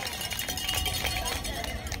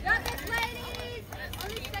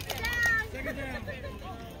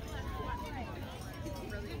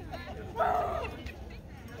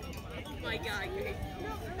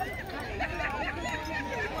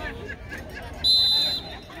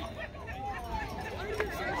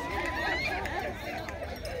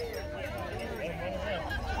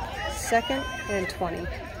 Second and 20.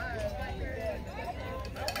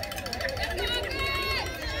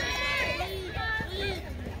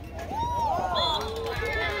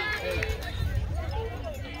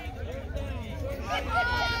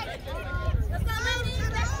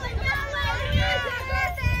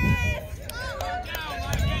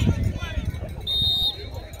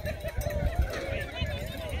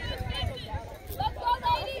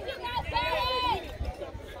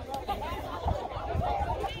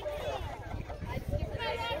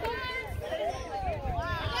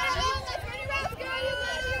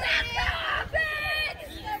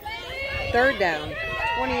 Third down,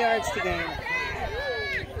 20 yards to gain. Let's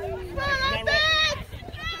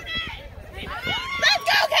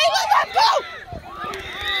go, Caleb!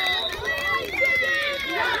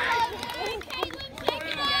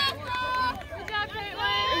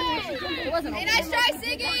 Let's go! Hey, nice try,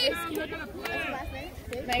 Siggy!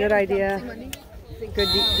 Good idea. Good,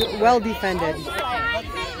 well defended. All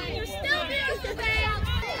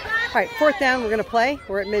right, 4th down, we're going to play.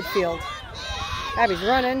 We're at midfield. Abby's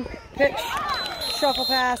running, pitch, shuffle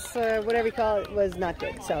pass, whatever you call it, was not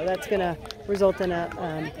good. So that's going to result in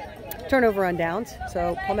a turnover on downs.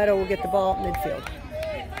 So Palmetto will get the ball at midfield.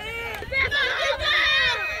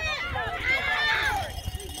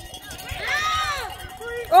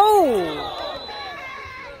 Oh!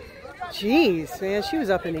 Jeez, man, she was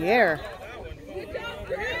up in the air.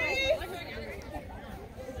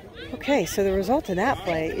 Okay, so the result of that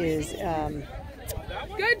play is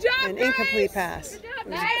an incomplete pass. It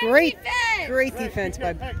was great defense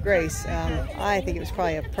by Grace. I think it was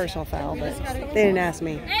probably a personal foul, but they didn't ask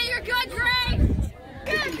me. Hey, you're good, Grace!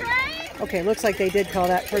 Good, Grace! Okay, looks like they did call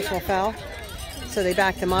that personal foul, so they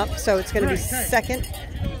backed him up. So it's going to be 2nd.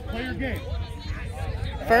 Play your game.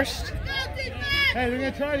 1st. Hey, they're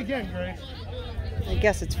going to try it again, Grace. I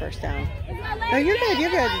guess it's 1st down. No, you're good,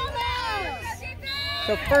 you're good.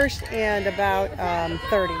 So 1st and about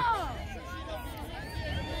 30.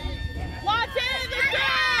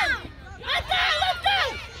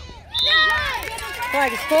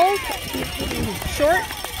 Flag is pulled, short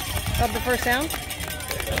of the 1st down.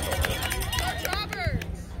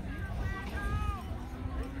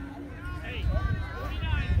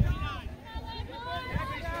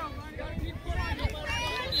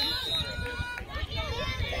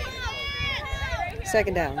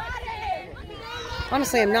 Second down.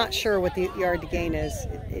 Honestly, I'm not sure what the yard to gain is.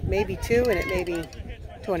 It may be 2 and it may be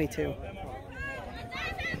 22.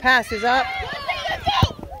 Pass is up.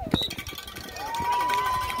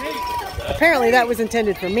 Apparently that was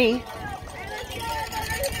intended for me.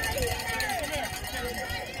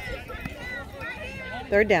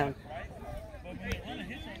 Third down.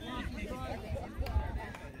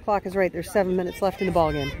 Clock is right. There's 7 minutes left in the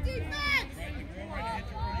ball game.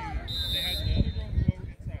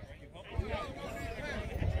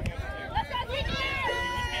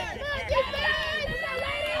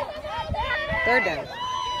 Third down.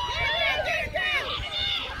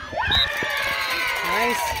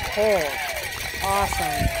 Nice pull.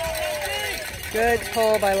 Awesome. Good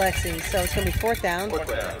pull by Lexi. So it's going to be 4th down.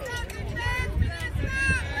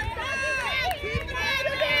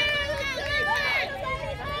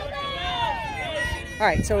 All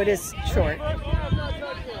right, so it is short.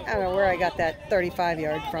 I don't know where I got that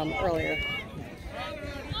 35-yard from earlier.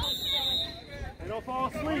 Don't fall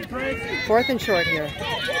asleep, Tracy. 4th and short here.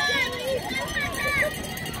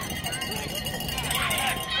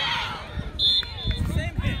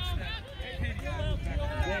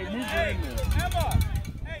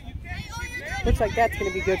 Looks like that's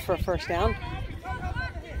going to be good for a first down.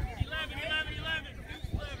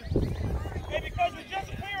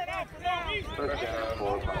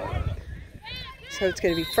 So it's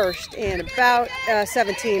going to be first and about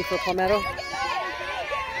 17 for Palmetto.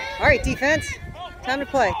 All right, defense. Time to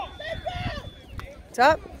play. It's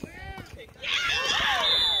up.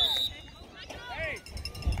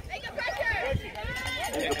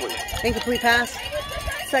 Incomplete pass.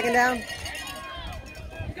 2nd down.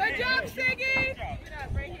 Good job, Siggy.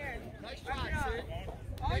 Right here. Nice try, Sig.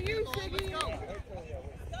 All you, Siggy.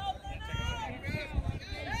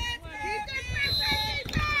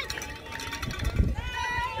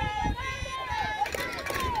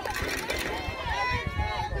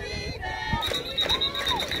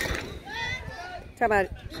 Time out,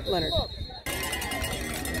 Lennard.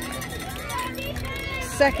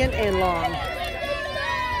 2nd and long.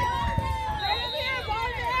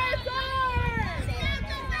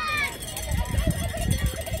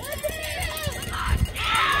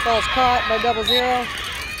 Ball's caught by 0-0.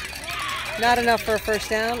 Not enough for a first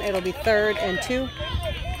down. It'll be 3rd and 2.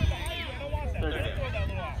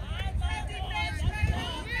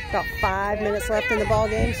 About 5 minutes left in the ball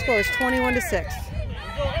game. Score is 21-6.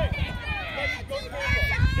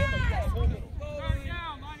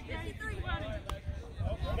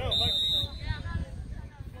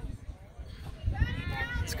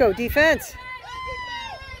 Let's go, defense.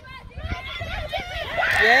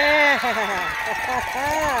 Yeah.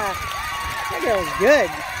 That was good.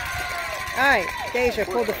 All right, Deja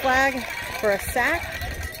pulled the flag for a sack.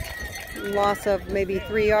 Loss of maybe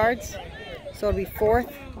 3 yards. So it'll be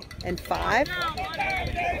 4th and 5.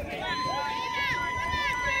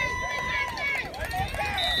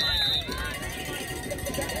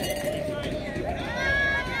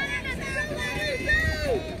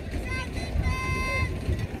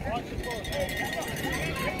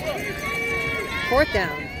 Fourth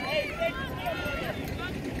down.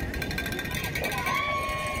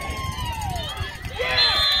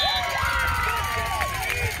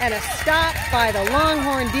 And a stop by the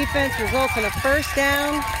Longhorn defense results in a first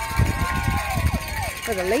down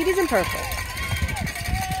for the ladies in purple.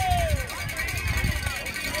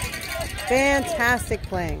 Fantastic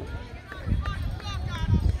playing.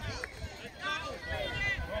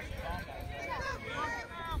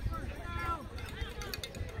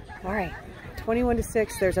 All right,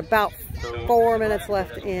 21-6. There's about 4 minutes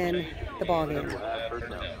left in the ball game.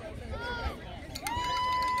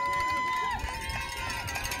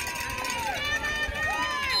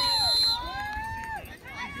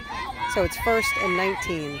 So it's 1st and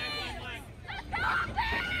 19.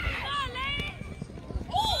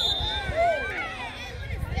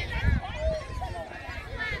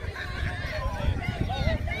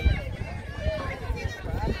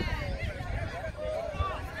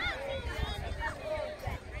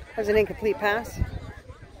 There's an incomplete pass.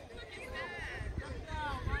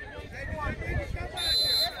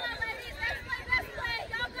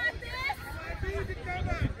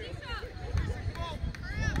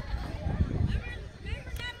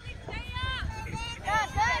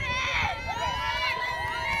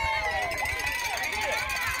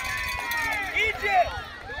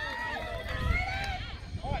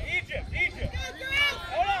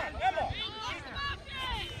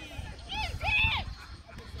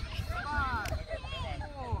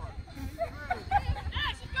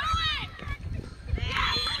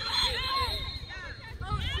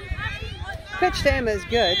 Pitch to him is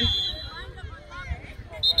good.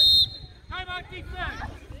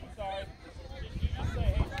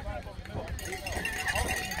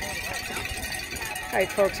 All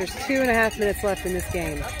right, folks, there's 2.5 minutes left in this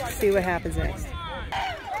game. Let's see what happens next.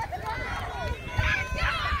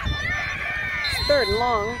 It's 3rd and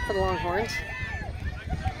long for the Longhorns.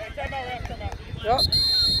 Yep.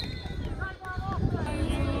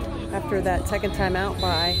 After that second timeout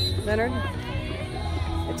by Lennard,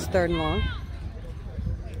 it's 3rd and long.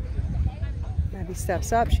 Abby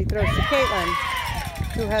steps up. She throws to Caitlin,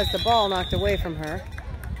 who has the ball knocked away from her.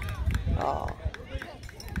 Oh.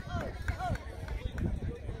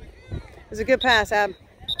 It was a good pass, Ab.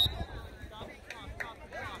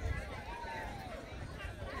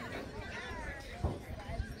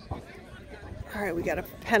 All right, we got a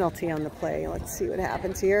penalty on the play. Let's see what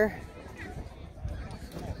happens here.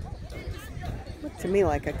 Looked to me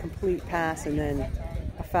like a complete pass and then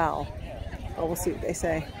a foul. But we'll see what they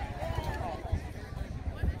say.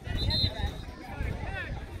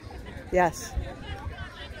 Yes.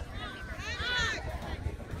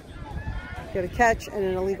 Get a catch and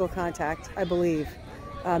an illegal contact, I believe.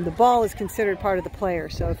 The ball is considered part of the player,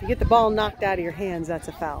 so if you get the ball knocked out of your hands, that's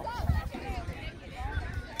a foul.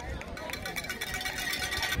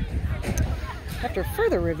 After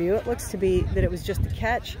further review, it looks to be that it was just a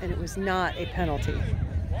catch and it was not a penalty.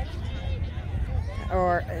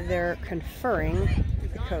 Or they're conferring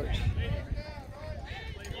with the coach.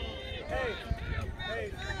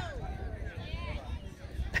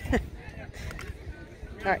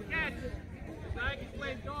 All right.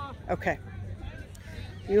 Okay.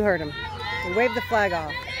 You heard him. He waved the flag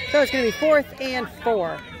off. So it's going to be 4th and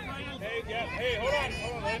 4. Hey, hold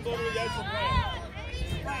on. Let him go to the extra play.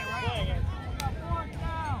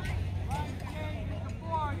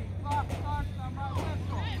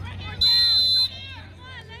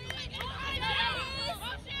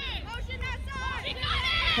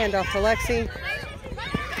 Handoff to Lexi.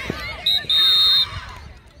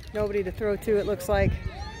 Nobody to throw to, it looks like.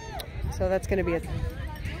 So that's going to be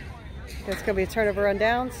a turnover on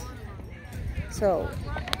downs. So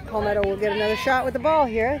Palmetto will get another shot with the ball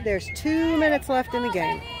here. There's 2 minutes left in the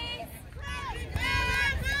game.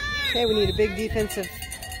 Okay, we need a big defensive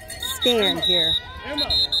stand here. Emma,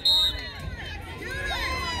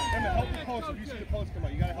 help the post. If you see the post come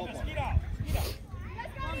out, you gotta help him.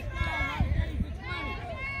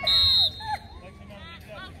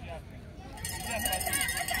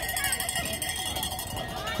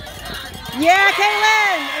 Yeah,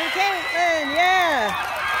 Caitlin! Caitlin, yeah!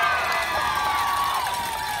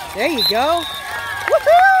 There you go.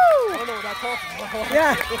 Woohoo!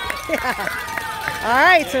 Yeah. Yeah. All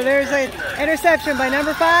right, so there's an interception by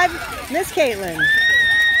number 5, Miss Caitlin.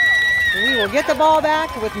 We will get the ball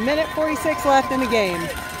back with minute 46 left in the game.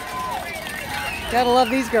 Gotta love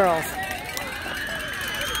these girls.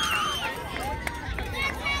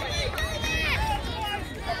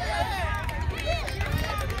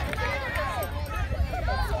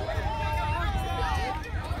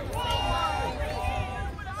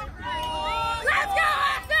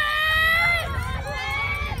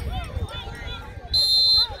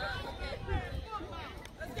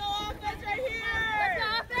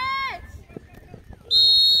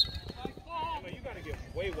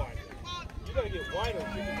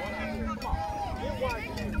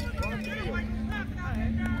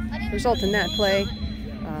 Result in that play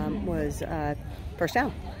was first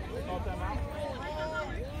down.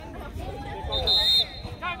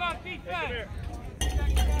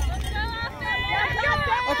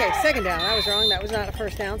 Okay, second down. I was wrong. That was not a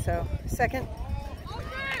first down, so second.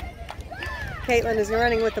 Caitlin is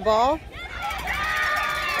running with the ball.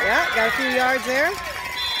 Yeah, got a few yards there.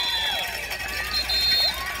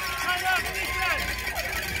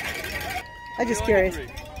 I'm just curious.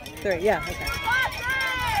 3, yeah, okay.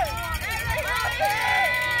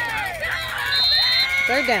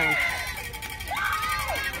 Third down.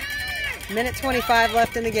 Minute 25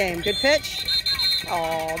 left in the game. Good pitch.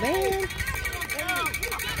 Oh man.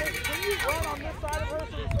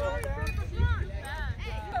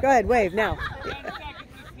 Go ahead, wave now.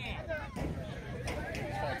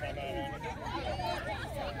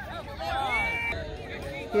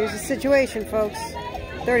 Here's the situation, folks.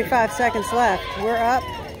 35 seconds left. We're up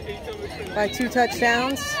by 2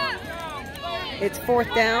 touchdowns. It's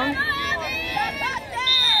 4th down.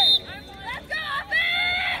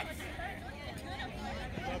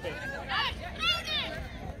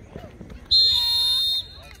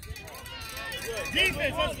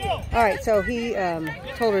 All right, so he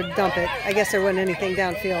told her to dump it. I guess there wasn't anything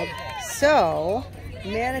downfield. So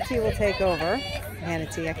Manatee will take over.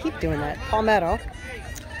 Manatee, I keep doing that. Palmetto.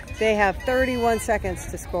 They have 31 seconds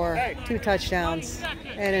to score 2 touchdowns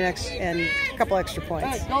and a couple extra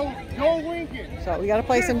points. Go Lincoln. So we got to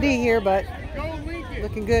play some D here, but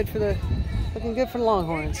looking good for the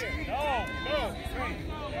Longhorns.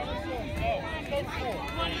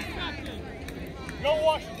 Go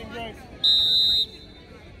Washington, Grace.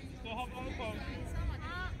 Still holding on the post.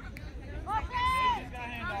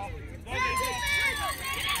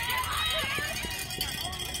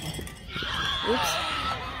 Oops.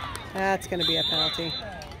 That's going to be a penalty.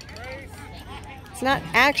 It's not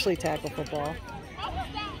actually tackle football.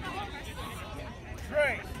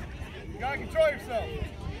 Grace, you got to control yourself.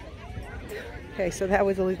 Okay, so that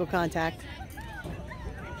was illegal contact.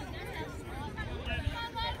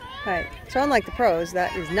 All right, so unlike the pros,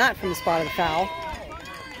 that is not from the spot of the foul.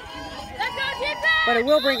 But it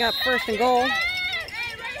will bring up 1st and goal.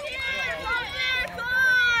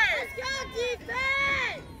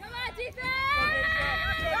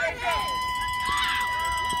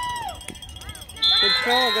 Good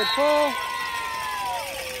pull, good pull.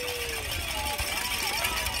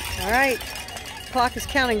 All right, clock is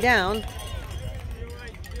counting down.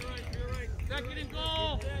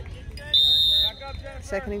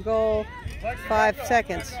 Second and goal. 5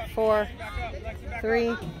 seconds. 4,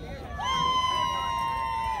 3.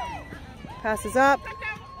 Passes up.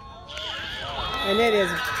 And it is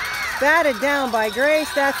batted down by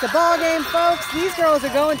Grace. That's the ball game, folks. These girls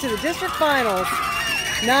are going to the district finals.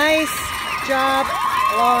 Nice job,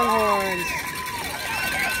 Longhorns.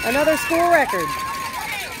 Another school record.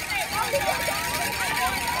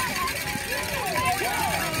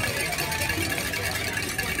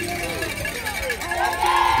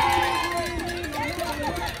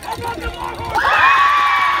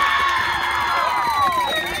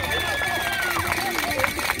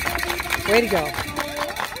 Way to go.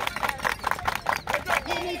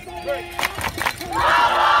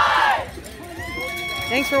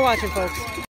 Thanks for watching, folks.